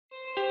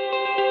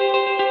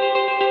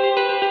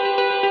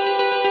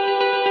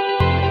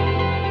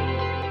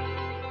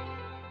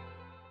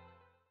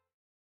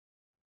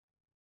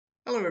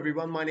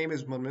everyone, my name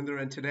is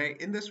Manvinder and today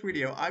in this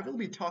video I will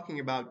be talking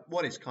about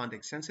what is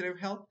context sensitive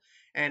help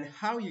and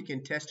how you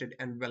can test it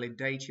and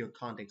validate your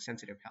context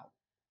sensitive help.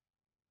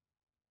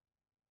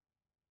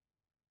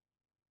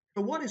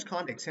 So what is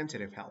context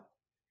sensitive help?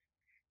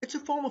 It's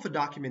a form of a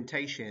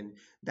documentation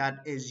that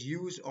is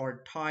used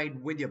or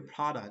tied with your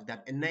product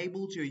that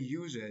enables your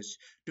users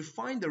to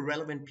find the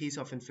relevant piece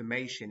of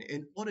information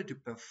in order to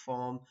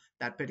perform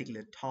that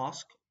particular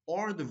task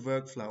or the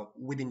workflow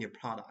within your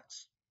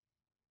products.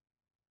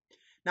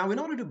 Now, in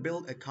order to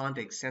build a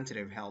context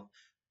sensitive help,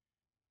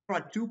 there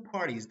are two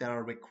parties that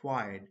are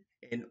required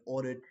in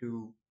order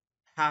to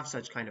have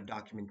such kind of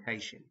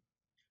documentation.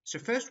 So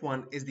first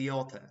one is the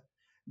author,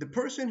 the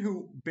person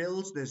who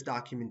builds this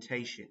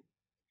documentation.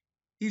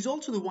 He's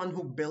also the one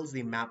who builds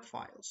the map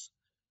files.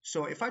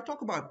 So if I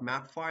talk about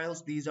map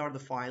files, these are the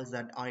files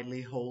that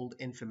idly hold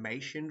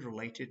information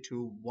related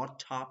to what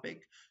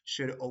topic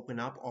should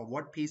open up or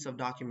what piece of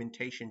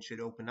documentation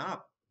should open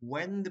up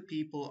when the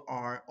people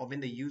are or when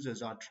the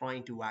users are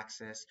trying to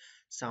access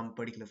some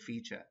particular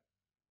feature.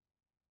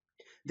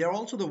 They're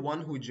also the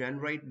one who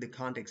generate the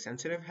context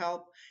sensitive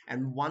help,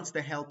 and once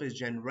the help is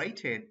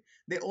generated,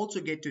 they also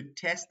get to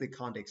test the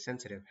context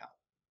sensitive help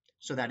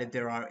so that if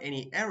there are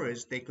any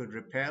errors, they could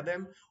repair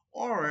them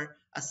or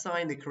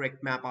assign the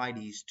correct map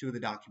IDs to the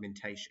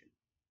documentation.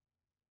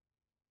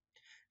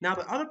 Now,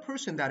 the other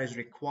person that is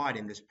required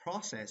in this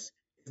process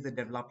is the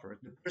developer,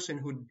 the person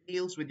who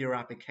deals with your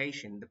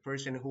application, the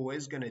person who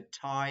is going to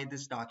tie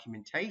this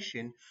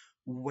documentation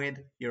with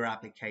your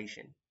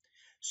application.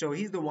 So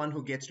he's the one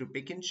who gets to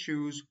pick and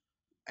choose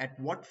at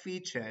what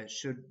feature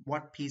should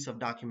what piece of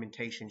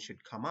documentation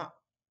should come up.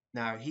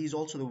 Now he's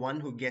also the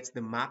one who gets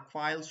the map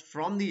files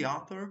from the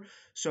author.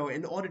 So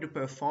in order to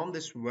perform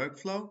this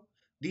workflow,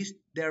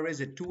 there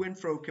is a to and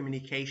fro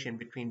communication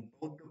between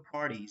both the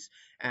parties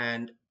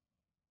and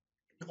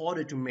in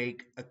order to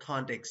make a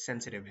context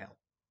sensitive help.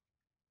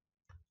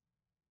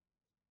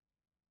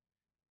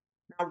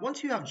 Now,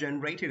 once you have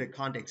generated a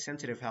context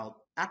sensitive help,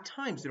 at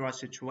times there are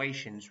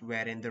situations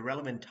wherein the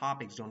relevant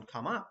topics don't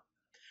come up,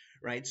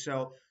 right?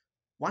 So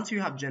once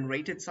you have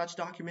generated such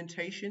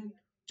documentation,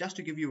 just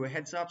to give you a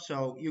heads up,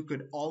 so you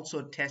could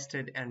also test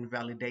it and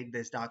validate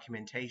this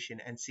documentation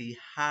and see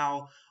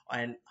how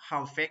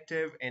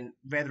effective and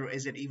whether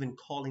is it even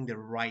calling the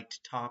right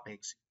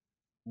topics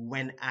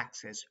when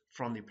accessed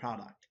from the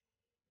product.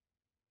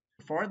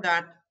 For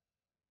that,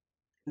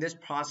 in this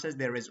process,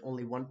 there is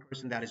only one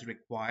person that is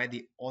required,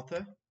 the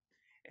author,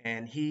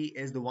 and he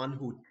is the one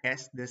who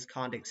tests this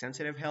context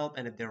sensitive help,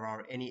 and if there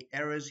are any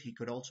errors, he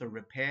could also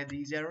repair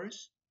these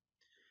errors.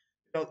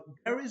 So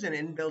there is an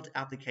inbuilt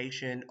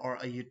application or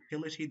a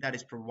utility that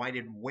is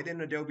provided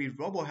within Adobe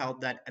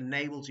RoboHelp that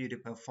enables you to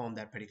perform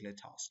that particular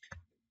task.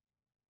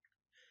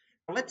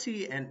 Now let's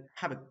see and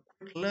have a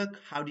quick look.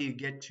 How do you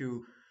get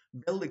to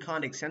build a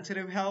context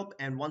sensitive help?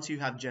 And once you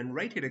have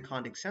generated a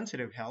context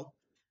sensitive help,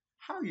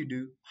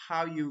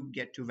 how you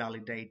get to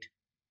validate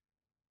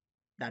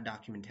that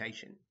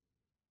documentation.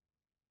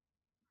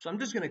 So I'm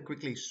just going to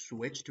quickly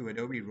switch to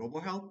Adobe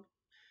RoboHelp.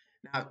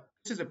 Now,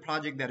 this is a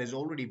project that is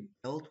already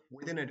built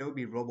within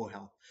Adobe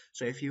RoboHelp.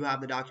 So if you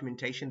have the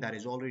documentation that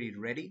is already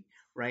ready,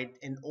 right,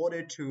 in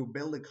order to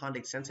build a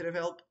context sensitive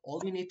help,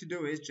 all you need to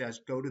do is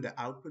just go to the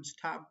Outputs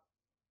tab.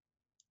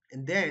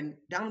 And then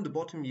down at the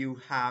bottom,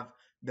 you have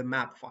the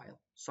map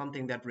file,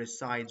 something that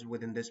resides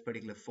within this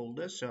particular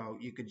folder. So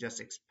you could just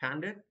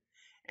expand it.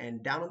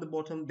 And down at the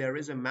bottom, there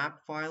is a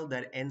map file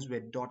that ends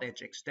with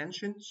 .h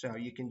extension. So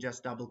you can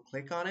just double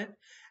click on it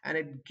and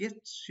it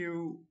gets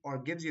you or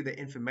gives you the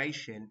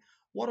information,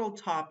 what all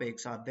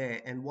topics are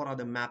there and what are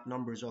the map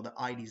numbers or the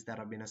IDs that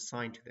have been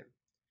assigned to them.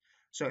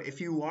 So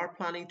if you are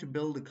planning to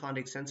build a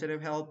context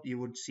sensitive help, you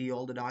would see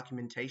all the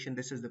documentation.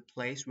 This is the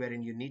place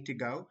wherein you need to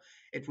go.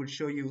 It would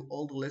show you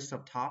all the list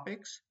of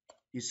topics.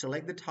 You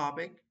select the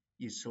topic,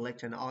 you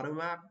select an auto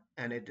map,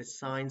 and it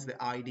assigns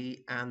the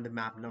ID and the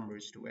map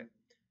numbers to it.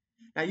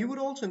 Now you would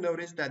also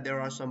notice that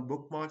there are some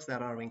bookmarks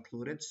that are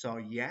included. So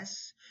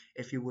yes,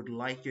 if you would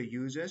like your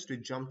users to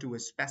jump to a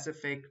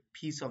specific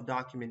piece of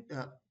document,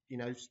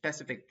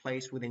 specific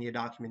place within your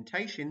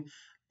documentation,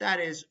 that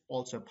is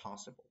also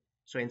possible.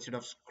 So instead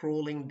of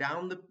scrolling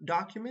down the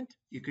document,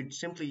 you could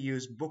simply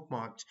use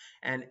bookmarks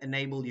and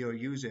enable your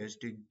users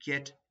to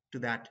get to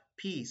that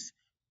piece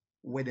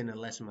within a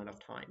less amount of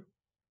time.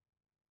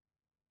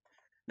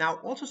 Now,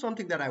 also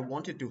something that I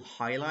wanted to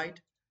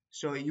highlight.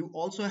 So you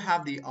also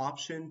have the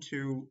option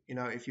to,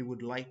 if you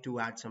would like to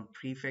add some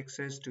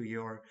prefixes to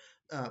your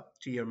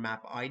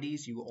map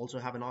IDs, you also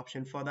have an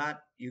option for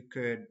that. You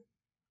could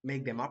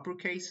make them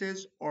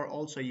uppercases, or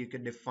also you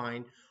could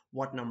define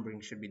what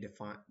numbering should be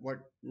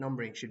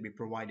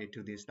provided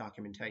to this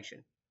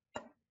documentation.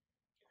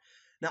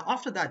 Now,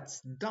 after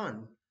that's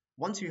done,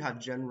 once you have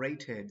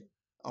generated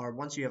or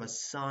once you have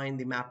assigned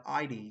the map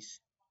IDs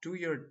to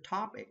your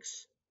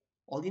topics,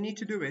 all you need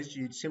to do is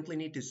you simply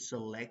need to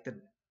select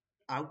the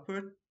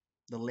output,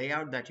 the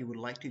layout that you would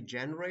like to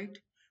generate,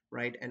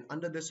 right? And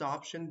under this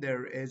option,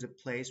 there is a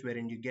place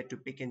wherein you get to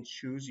pick and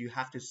choose. You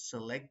have to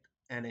select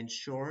and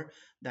ensure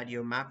that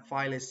your map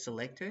file is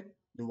selected,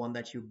 the one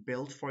that you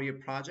built for your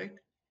project.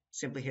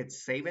 Simply hit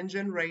save and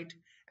generate,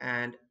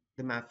 and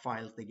the map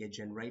files they get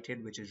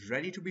generated, which is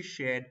ready to be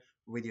shared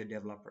with your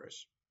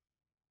developers.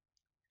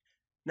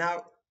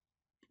 Now,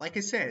 like I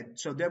said,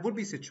 so there would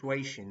be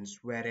situations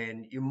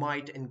wherein you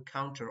might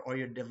encounter or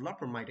your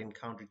developer might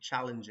encounter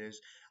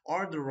challenges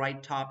or the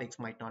right topics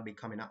might not be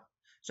coming up.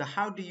 So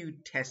how do you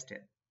test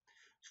it?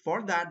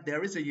 For that,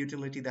 there is a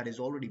utility that is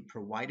already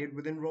provided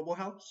within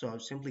RoboHelp. So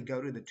simply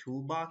go to the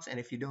toolbox, and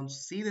if you don't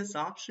see this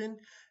option,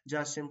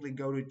 just simply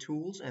go to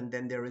tools, and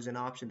then there is an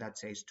option that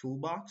says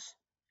toolbox.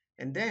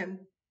 And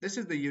then this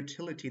is the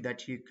utility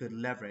that you could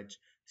leverage: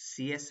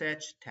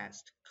 CSH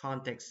test,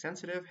 context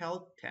sensitive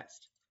help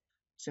test.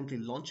 Simply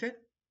launch it.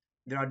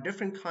 There are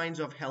different kinds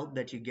of help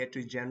that you get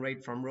to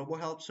generate from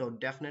RoboHelp. So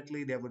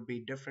definitely there would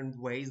be different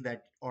ways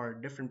that or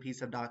different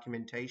piece of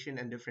documentation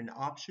and different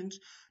options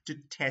to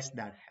test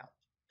that help.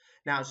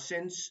 Now,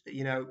 since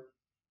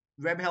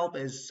web help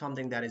is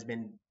something that has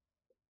been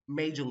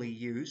majorly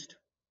used,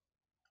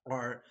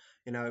 or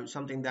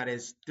something that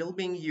is still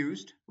being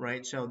used,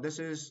 right? So this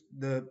is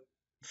the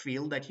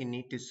field that you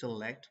need to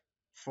select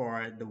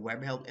for the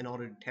web help in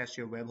order to test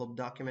your web help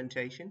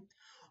documentation.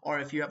 Or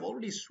if you have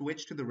already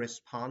switched to the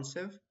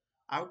responsive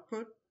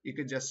output, you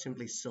could just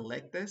simply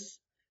select this,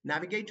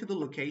 navigate to the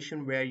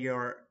location where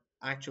your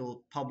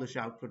actual published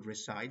output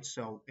resides.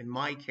 So in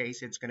my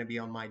case, it's going to be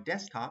on my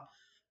desktop.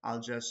 I'll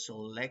just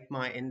select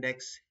my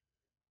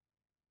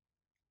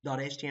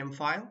index.html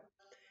file,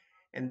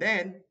 and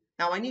then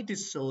now I need to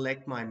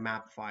select my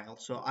map file.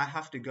 So I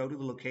have to go to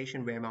the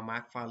location where my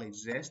map file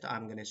exists.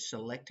 I'm going to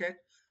select it.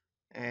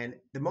 And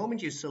the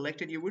moment you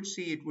select it, you would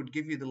see it would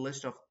give you the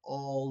list of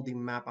all the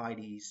map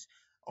IDs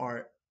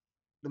or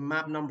the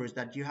map numbers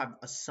that you have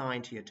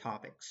assigned to your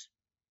topics.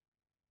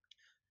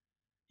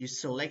 You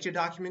select your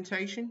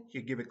documentation,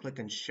 you give a click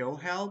on show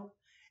help,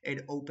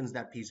 it opens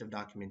that piece of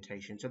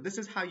documentation. So this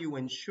is how you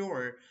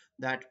ensure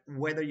that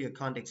whether your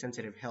context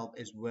sensitive help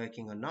is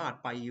working or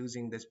not by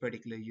using this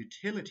particular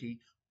utility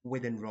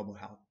within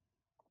RoboHelp.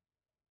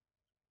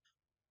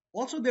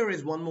 Also, there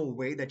is one more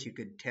way that you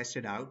could test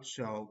it out.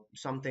 So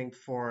something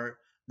for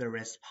the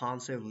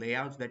responsive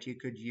layouts that you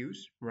could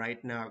use.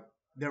 Right now,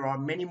 there are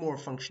many more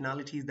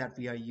functionalities that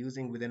we are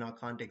using within our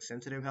context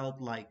sensitive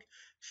help, like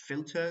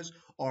filters,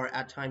 or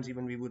at times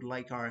even we would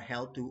like our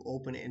help to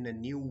open in a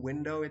new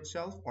window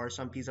itself, or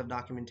some piece of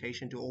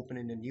documentation to open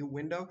in a new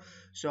window.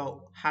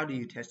 So how do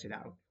you test it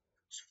out?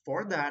 So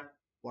for that,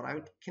 what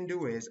I can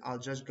do is I'll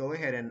just go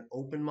ahead and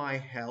open my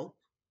help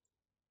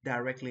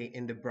directly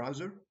in the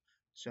browser.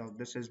 So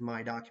this is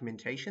my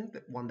documentation,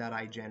 the one that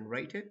I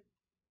generated.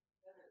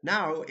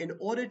 Now, in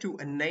order to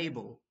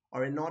enable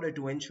or in order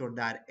to ensure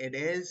that it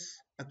is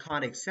a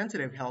context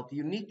sensitive help,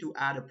 you need to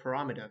add a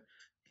parameter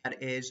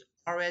that is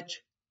RH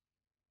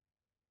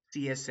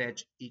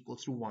CSH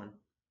equals to 1.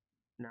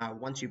 Now,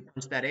 once you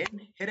punch that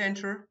in, hit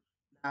enter.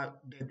 Now,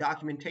 the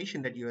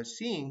documentation that you are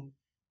seeing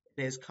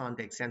is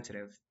context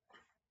sensitive.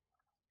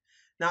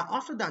 Now,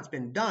 after that's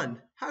been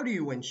done, how do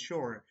you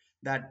ensure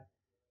that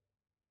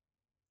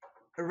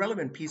a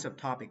relevant piece of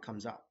topic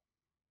comes up?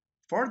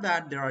 For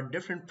that, there are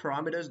different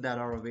parameters that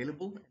are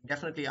available.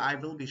 Definitely, I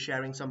will be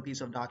sharing some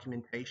piece of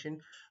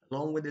documentation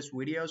along with this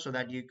video so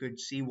that you could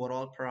see what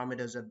all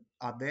parameters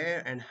are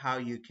there and how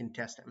you can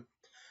test them.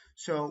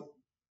 So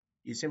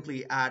you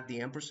simply add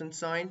the ampersand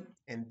sign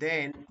and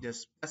then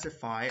just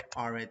specify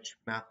RH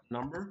map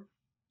number.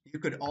 You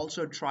could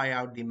also try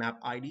out the map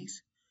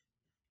IDs.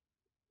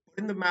 Put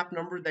in the map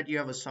number that you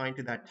have assigned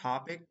to that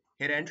topic,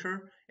 hit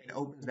enter, it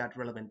opens that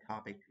relevant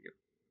topic for you.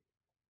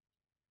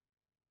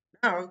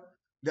 Now,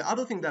 the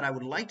other thing that I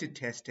would like to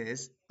test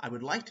is I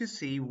would like to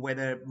see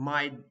whether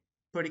my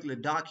particular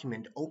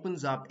document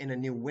opens up in a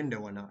new window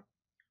or not.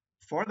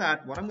 For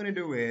that, what I'm going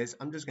to do is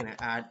I'm just going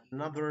to add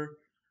another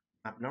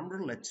map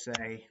number. Let's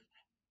say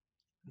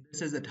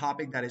this is the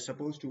topic that is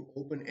supposed to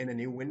open in a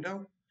new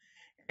window.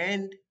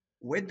 And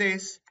with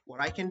this,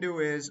 what I can do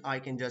is I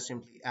can just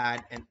simply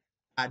add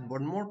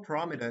one more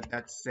parameter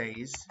that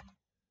says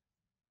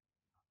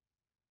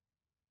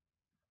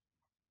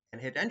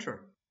and hit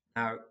enter.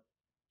 Now,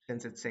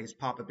 since it says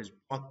pop-up is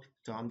blocked,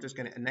 so I'm just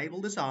going to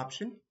enable this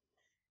option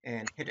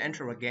and hit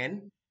enter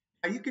again.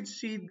 Now you could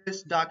see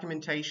this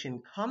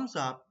documentation comes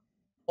up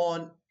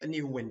on a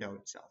new window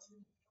itself.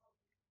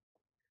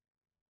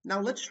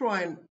 Now let's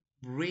try and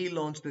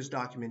relaunch this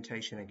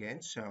documentation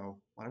again. So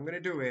what I'm going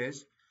to do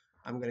is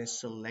I'm going to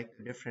select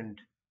a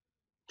different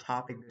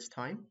topic this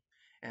time.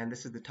 And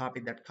this is the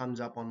topic that comes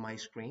up on my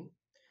screen.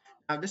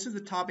 Now this is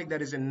the topic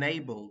that is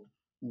enabled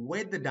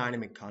with the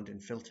dynamic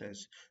content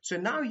filters. So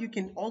now you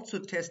can also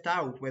test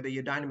out whether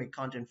your dynamic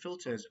content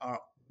filters are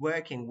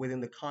working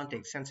within the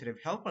context sensitive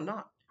help or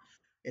not.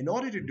 In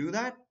order to do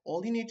that,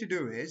 all you need to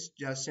do is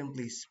just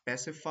simply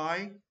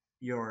specify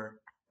your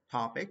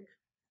topic,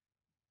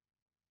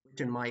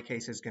 which in my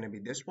case is going to be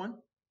this one.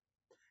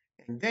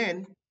 And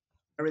then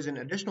there is an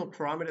additional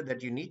parameter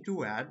that you need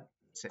to add.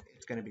 So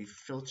it's going to be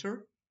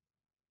filter.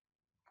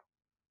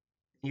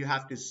 You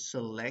have to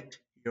select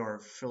your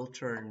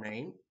filter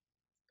name.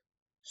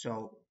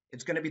 So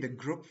it's going to be the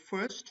group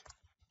first.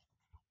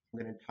 I'm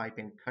going to type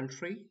in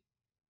country,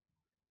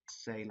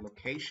 say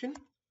location,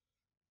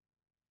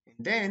 and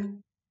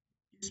then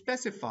you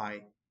specify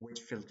which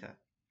filter.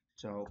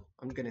 So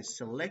I'm going to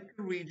select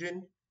the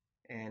region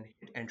and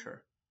hit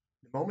enter.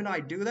 The moment I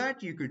do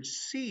that, you could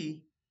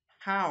see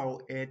how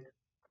it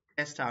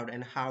tests out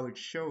and how it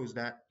shows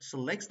that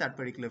selects that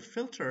particular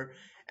filter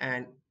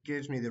and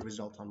gives me the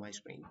result on my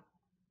screen.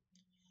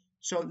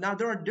 So now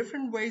there are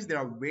different ways, there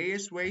are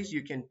various ways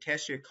you can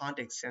test your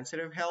context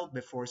sensitive help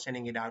before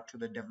sending it out to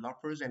the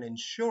developers and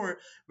ensure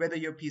whether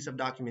your piece of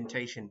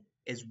documentation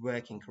is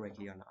working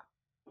correctly or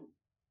not.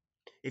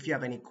 If you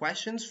have any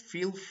questions,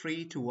 feel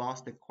free to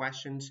ask the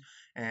questions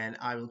and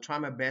I will try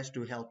my best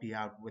to help you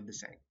out with the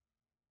same.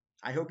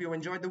 I hope you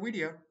enjoyed the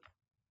video.